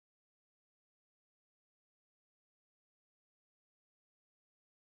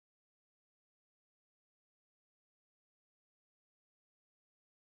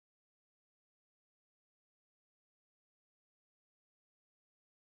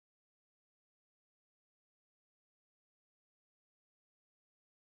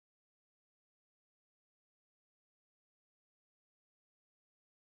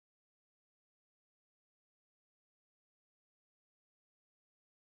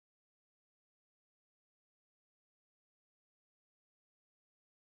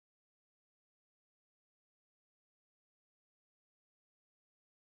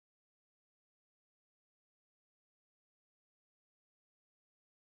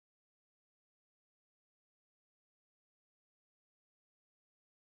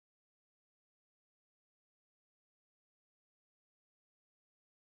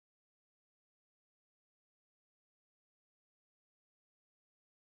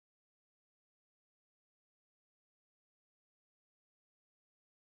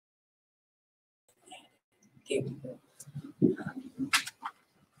Can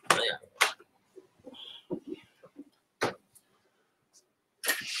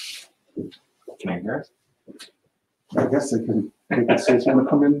I hear it? I guess they can say it's going to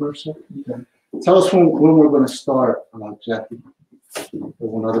come in, Mercer. Okay. Tell us when we're going to start, Jackie.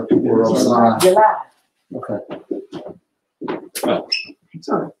 When other people are on the line. July. Okay. Oh.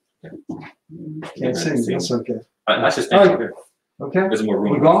 Sorry. Can't sing. That's okay. I should stand here. Okay. There's more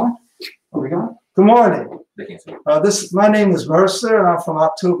room. We're going? Are we going? Good morning. They can't see. My name is Mercer, and I'm from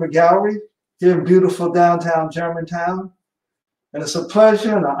October Gallery here in beautiful downtown Germantown. And it's a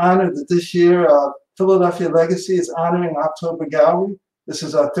pleasure and an honor that this year Philadelphia Legacy is honoring October Gallery. This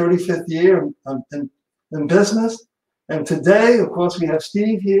is our 35th year in business. And today, of course, we have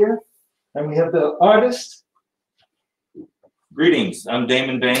Steve here, and we have the artist. Greetings. I'm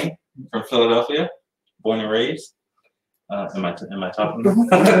Damon Bain from Philadelphia, born and raised. Am I talking?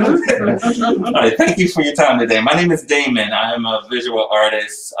 All right, thank you for your time today. My name is Damon. I'm a visual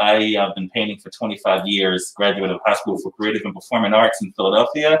artist. I have been painting for 25 years, graduate of High School for Creative and Performing Arts in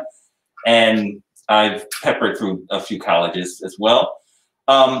Philadelphia, and I've peppered through a few colleges as well.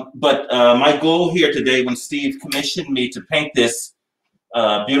 But my goal here today, when Steve commissioned me to paint this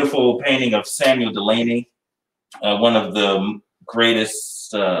beautiful painting of Samuel Delaney, one of the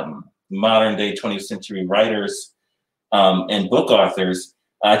greatest modern day 20th century writers and book authors,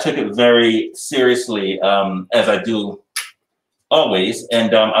 I took it very seriously, as I do always,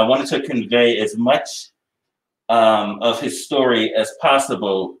 and I wanted to convey as much of his story as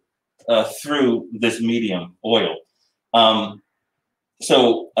possible through this medium, oil.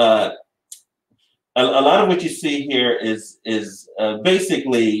 So a lot of what you see here is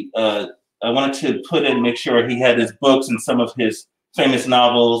basically, I wanted to put in, make sure he had his books and some of his famous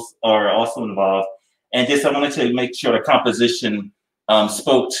novels are also involved. And just I wanted to make sure the composition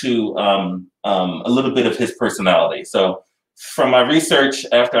spoke to a little bit of his personality. So from my research,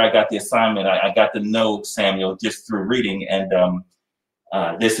 after I got the assignment, I got to know Samuel just through reading, and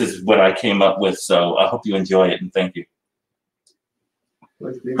this is what I came up with. So I hope you enjoy it, and thank you.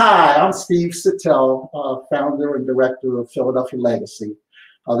 Hi, I'm Steve Sittell, founder and director of Philadelphia Legacy.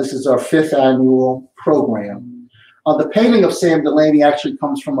 This is our 5th annual program. The painting of Sam Delaney actually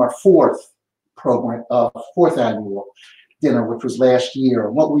comes from our 4th annual dinner, which was last year.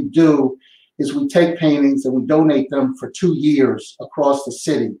 And what we do is we take paintings and we donate them for 2 years across the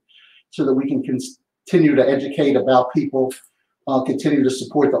city so that we can continue to educate about people, continue to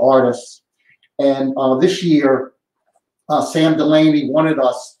support the artists. And this year, Sam Delaney wanted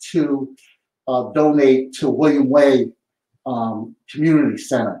us to donate to William Way Community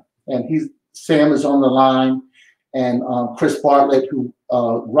Center. And Sam is on the line, and Chris Bartlett, who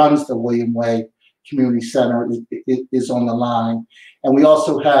runs the William Way Community Center, is on the line. And we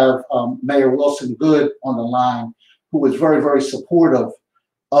also have Mayor Wilson Good on the line, who was very, very supportive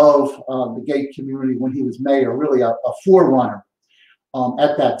of the gay community when he was mayor, really a forerunner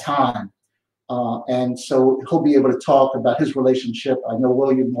at that time. And so he'll be able to talk about his relationship. I know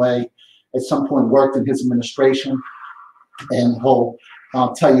William Way at some point worked in his administration, and he'll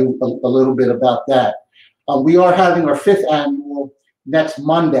tell you a little bit about that. We are having our 5th annual next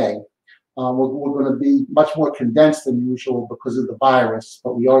Monday. We're going to be much more condensed than usual because of the virus,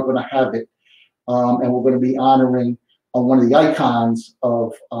 but we are going to have it. And we're going to be honoring one of the icons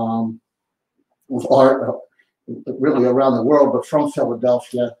of art, really around the world, but from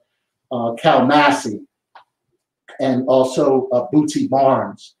Philadelphia, Cal Massey, and also Bootsy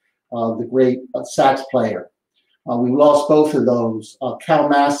Barnes, the great sax player. We lost both of those. Cal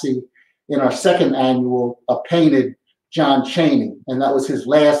Massey, in our 2nd annual, painted John Chaney, and that was his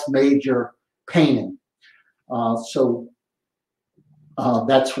last major painting. So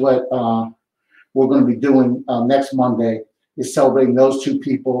that's what we're going to be doing next Monday, is celebrating those 2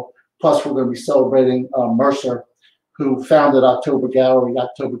 people. Plus, we're going to be celebrating Mercer, who founded October Gallery.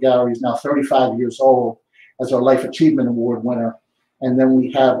 October Gallery is now 35 years old, as our Life Achievement Award winner. And then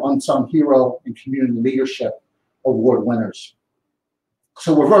we have Unsung Hero and Community Leadership Award winners.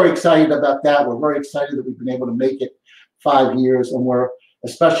 So we're very excited about that. We're very excited that we've been able to make it 5 years, and we're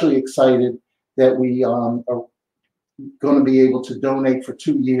especially excited that we are going to be able to donate for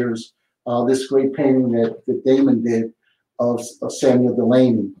 2 years this great painting that Damon did of Samuel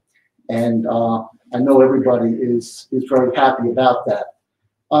Delaney. And I know everybody is very happy about that.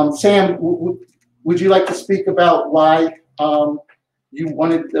 Sam, would you like to speak about why you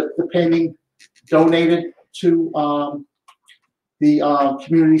wanted the painting donated to the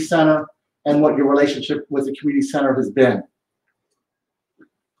community center, and what your relationship with the community center has been?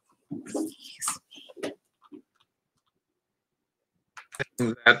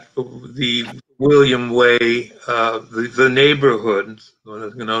 That the William Way, the neighborhood,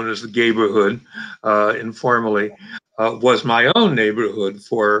 known as the Gayborhood, informally, was my own neighborhood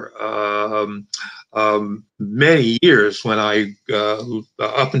for many years when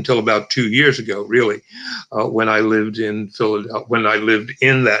up until about 2 years ago, really, when I lived in Philadelphia, when I lived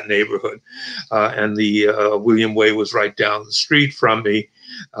in that neighborhood. And the William Way was right down the street from me.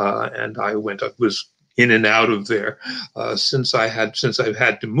 And I was in and out of there since I've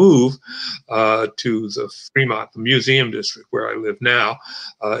had to move to the Fremont, the museum district where I live now.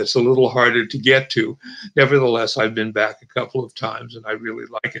 It's a little harder to get to. Nevertheless, I've been back a couple of times and I really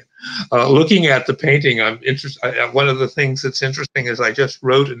like it. Looking at the painting, I'm interested. One of the things that's interesting is I just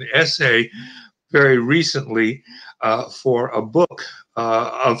wrote an essay very recently for a book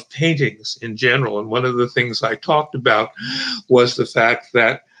of paintings in general. And one of the things I talked about was the fact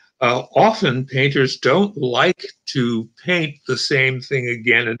that often painters don't like to paint the same thing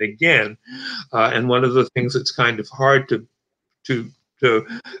again and again. And one of the things that's kind of hard to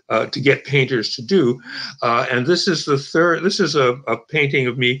get painters to do. And this is a painting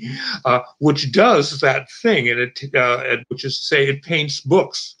of me which does that thing, and which is to say it paints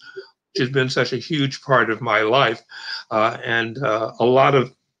books, which has been such a huge part of my life. And a lot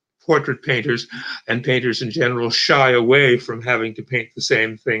of portrait painters and painters in general shy away from having to paint the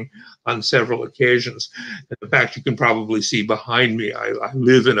same thing on several occasions. In fact, you can probably see behind me, I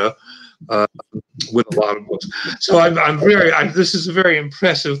live in with a lot of books. So this is a very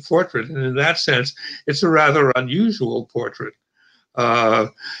impressive portrait. And in that sense, it's a rather unusual portrait.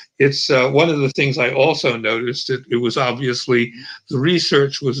 It's one of the things I also noticed. It was obviously, the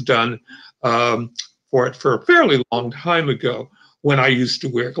research was done for it for a fairly long time ago, when I used to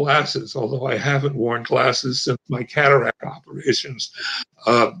wear glasses, although I haven't worn glasses since my cataract operations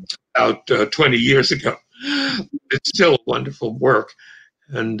about 20 years ago. It's still a wonderful work.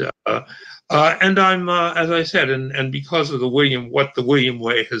 And I'm, as I said, and because of what the William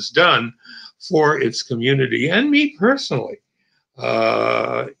Way has done for its community and me personally,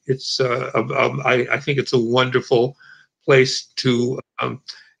 I think it's a wonderful place to.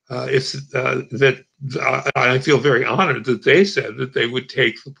 I feel very honored that they said that they would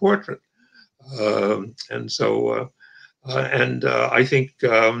take the portrait, and I think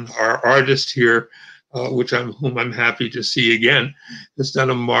our artist here, whom I'm happy to see again, has done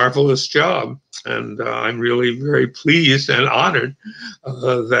a marvelous job, and I'm really very pleased and honored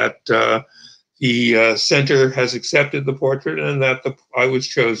that the center has accepted the portrait and that I was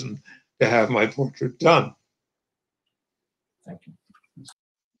chosen to have my portrait done. Thank you.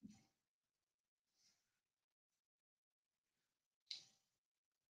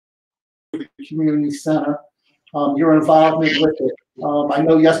 Community Center, your involvement with it. I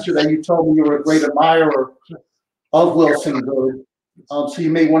know yesterday you told me you were a great admirer of Wilson Goode, so you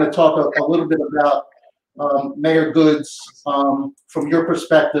may want to talk a little bit about Mayor Goode's, from your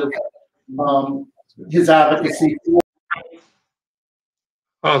perspective, his advocacy.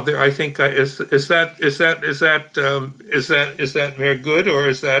 Oh, there. I think is that Mayor Goode, or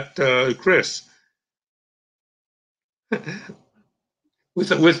is that Chris?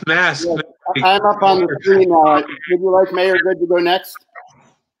 with mask. Yes, I'm up on the screen now. Would you like Mayor Goode to go next?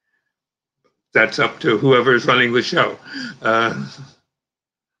 That's up to whoever is running the show.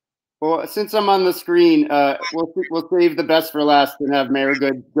 Well, since I'm on the screen, we'll save the best for last and have Mayor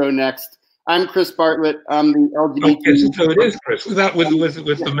Goode go next. I'm Chris Bartlett. I'm the LGBT. Okay, so it is Chris. With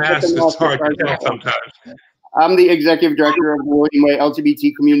the mask, it's hard to tell sometimes. I'm the executive director of the William Way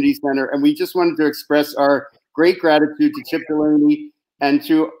LGBT Community Center, and we just wanted to express our great gratitude to Chip Delaney and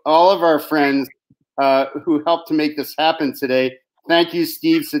to all of our friends who helped to make this happen today. Thank you,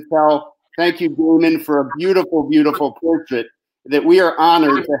 Steve Sattel. Thank you, Damon, for a beautiful, beautiful portrait that we are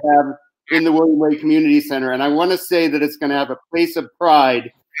honored to have in the William Way Community Center. And I want to say that it's going to have a place of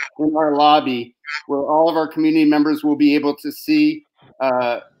pride in our lobby where all of our community members will be able to see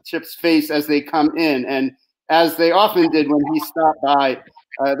Chip's face as they come in. And as they often did when he stopped by,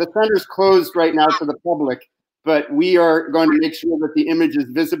 the center's closed right now to the public, but we are going to make sure that the image is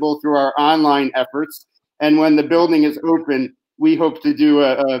visible through our online efforts. And when the building is open, we hope to do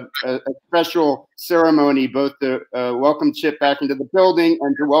a special ceremony, both to welcome Chip back into the building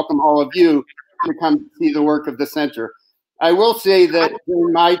and to welcome all of you to come see the work of the center. I will say that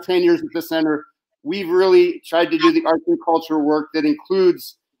during my 10 years at the center, we've really tried to do the arts and culture work that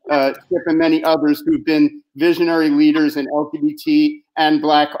includes Chip and many others who've been visionary leaders in LGBT and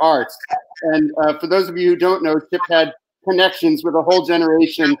Black arts. And for those of you who don't know, Chip had connections with a whole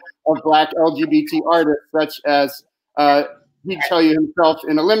generation of Black LGBT artists, such as, he'd tell you himself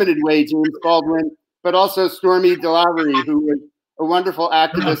in a limited way, James Baldwin, but also Stormy DeLavery, who was a wonderful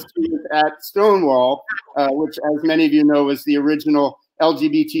activist who was at Stonewall, which, as many of you know, was the original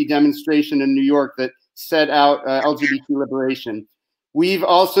LGBT demonstration in New York that set out LGBT liberation. We've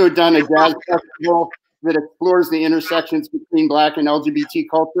also done a jazz festival that explores the intersections between Black and LGBT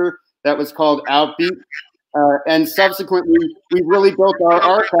culture that was called Outbeat. And subsequently, we've really built our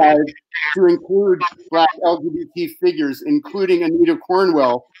archive to include Black LGBT figures, including Anita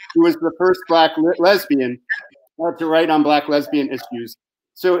Cornwell, who was the first Black lesbian to write on Black lesbian issues.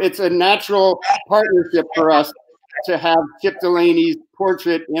 So it's a natural partnership for us to have Chip Delaney's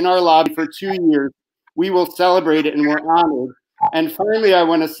portrait in our lobby for 2 years. We will celebrate it, and we're honored. And finally, I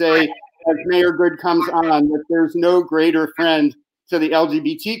want to say, as Mayor Good comes on, that there's no greater friend to the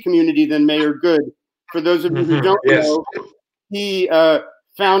LGBT community than Mayor Good. For those of you who don't know, he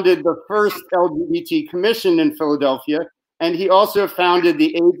founded the first LGBT commission in Philadelphia, and he also founded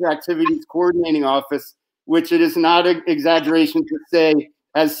the AIDS Activities Coordinating Office, which, it is not an exaggeration to say,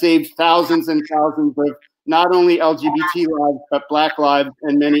 has saved thousands and thousands of not only LGBT lives, but Black lives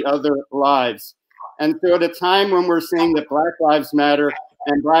and many other lives. And so at a time when we're saying that Black lives matter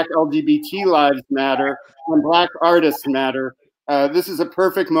and Black LGBT lives matter and Black artists matter, this is a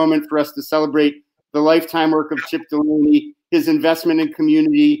perfect moment for us to celebrate the lifetime work of Chip Delaney, his investment in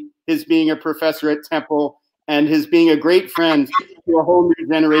community, his being a professor at Temple, and his being a great friend to a whole new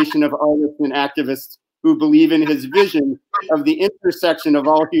generation of artists and activists who believe in his vision of the intersection of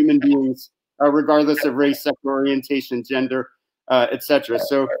all human beings, regardless of race, sexual orientation, gender, etc.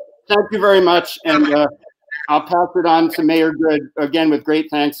 So thank you very much, and I'll pass it on to Mayor Good, again, with great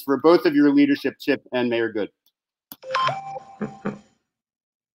thanks for both of your leadership, Chip and Mayor Good.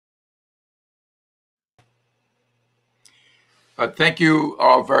 Thank you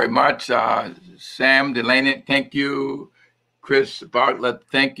all very much. Sam, Delaney, thank you. Chris Bartlett,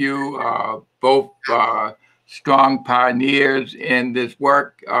 thank you. Both strong pioneers in this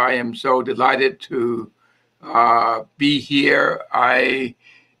work. I am so delighted to be here. I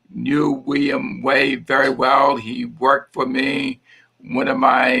knew William Way very well. He worked for me. One of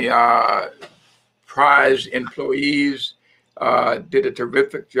my prize employees did a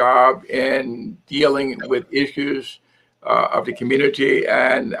terrific job in dealing with issues of the community,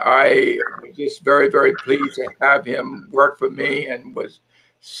 and I was just very, very pleased to have him work for me, and was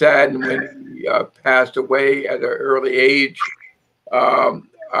saddened when he passed away at an early age. I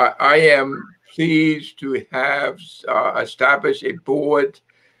am pleased to have established a board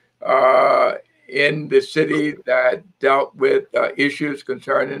in the city that dealt with issues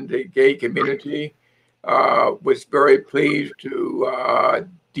concerning the gay community. Was very pleased to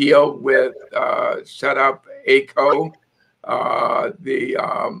deal with, set up ACO.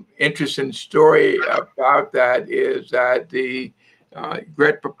 The interesting story about that is that the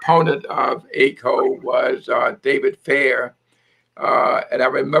great proponent of ACO was David Fair. And I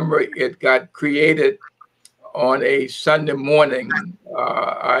remember it got created on a Sunday morning.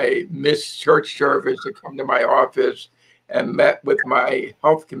 I missed church service to come to my office and met with my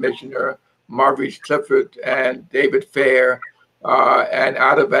health commissioner, Maurice Clifford, and David Fair. And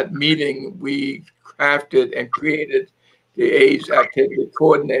out of that meeting, we crafted and created the AIDS Activity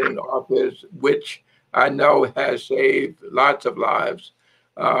Coordinating Office, which I know has saved lots of lives.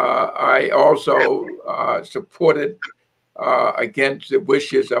 I also supported, against the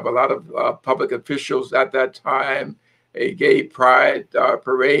wishes of a lot of public officials at that time, a gay pride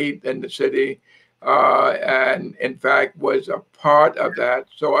parade in the city, and in fact was a part of that.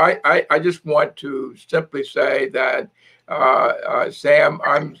 So I just want to simply say that, Sam,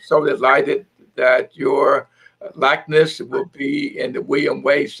 I'm so delighted that your likeness will be in the William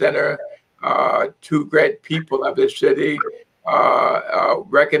Way Center. Two great people of this city,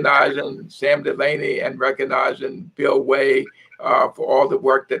 recognizing Sam Delaney and recognizing Bill Way for all the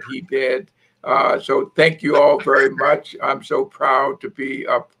work that he did. So thank you all very much. I'm so proud to be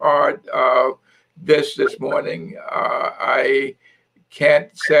a part of this morning. I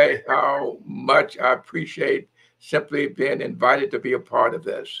can't say how much I appreciate simply being invited to be a part of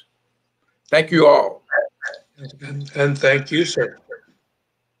this. Thank you all. And thank you, sir.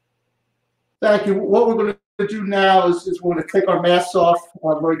 Thank you. What we're going to do now is we're going to take our masks off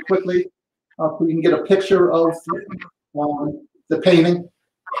very quickly so we can get a picture of the painting.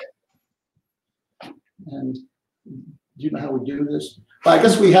 And do you know how we do this? I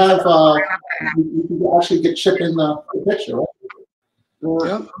guess we have, we can actually get Chip in the picture,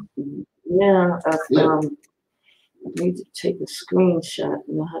 right? Yeah. I need to take a screenshot.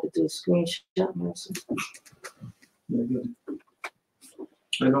 You know how to do a screenshot, Marcy?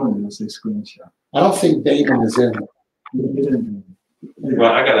 I don't use a screenshot. I don't think Damon is in.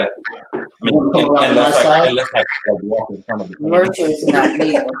 Well, I gotta You want to come around my side? Unless I walk in front of the camera. Merchant is not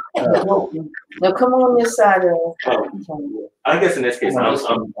neither. No, come on this side of. I guess in this case,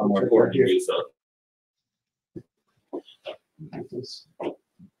 I'm recording you, so.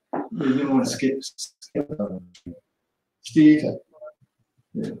 You don't want to skip. Steve?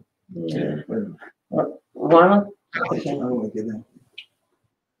 Yeah. Yeah. Wait a One. minute. I don't want to get in.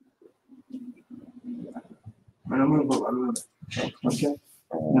 I'm gonna go. Okay.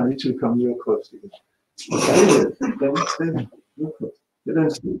 Now you two come real close to each other. Stay there. Stay there. Real close. Get in,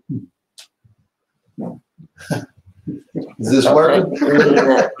 Steve. No. Is this working?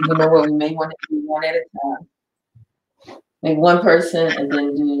 You know what? We may want to do one at a time. Make one person and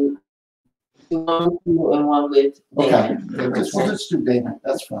then do one with you and one with Okay. Damon. We'll just do Damon.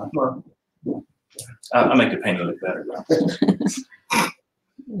 That's fine. I'll make the painting look better.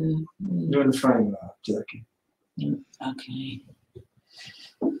 You're in the frame now, Jackie. Okay.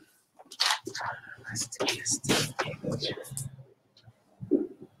 Let's do this.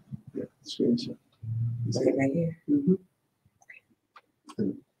 Yeah, screenshot. Is it right here?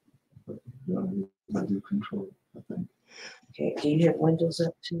 I do control, I think. Okay. Do you have windows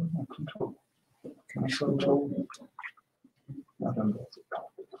up too? Control. Control. I don't know.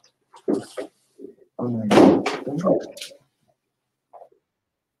 Oh my God.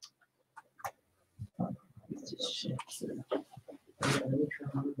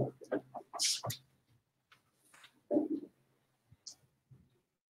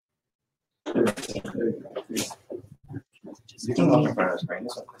 You can walk in front of the screen.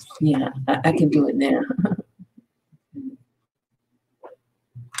 It's okay. Yeah, I can do it now.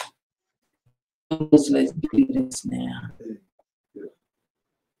 Let's do this now.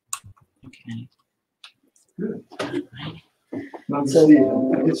 Okay. Good. So,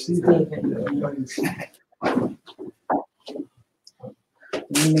 Stephen, I can see that.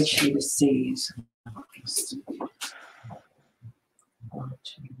 let me make sure it saves.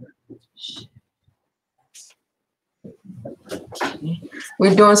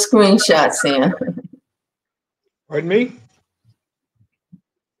 We're doing screenshots, Sam. Pardon me?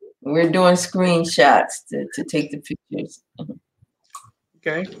 We're doing screenshots to take the pictures.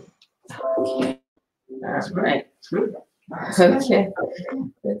 Okay. All right. Good. Okay.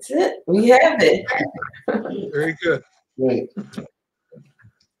 That's it. We have it. Very good. Great.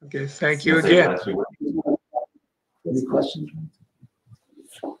 Okay, thank you again. Any questions?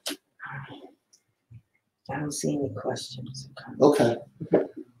 I don't see any questions. Okay.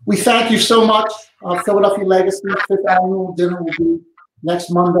 We thank you so much. Philadelphia Legacy 5th Annual Dinner will be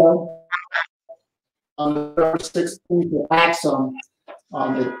next Monday on the 16th at Axum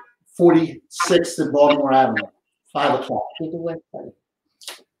at 46th in Baltimore Avenue, 5 o'clock. To the website.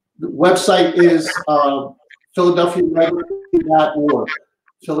 The website is philadelphialegacy.org,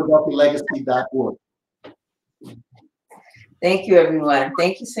 philadelphialegacy.org. Thank you, everyone.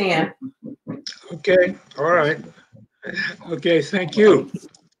 Thank you, Sam. Okay, all right. Okay, thank you.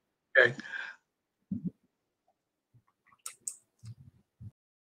 Okay.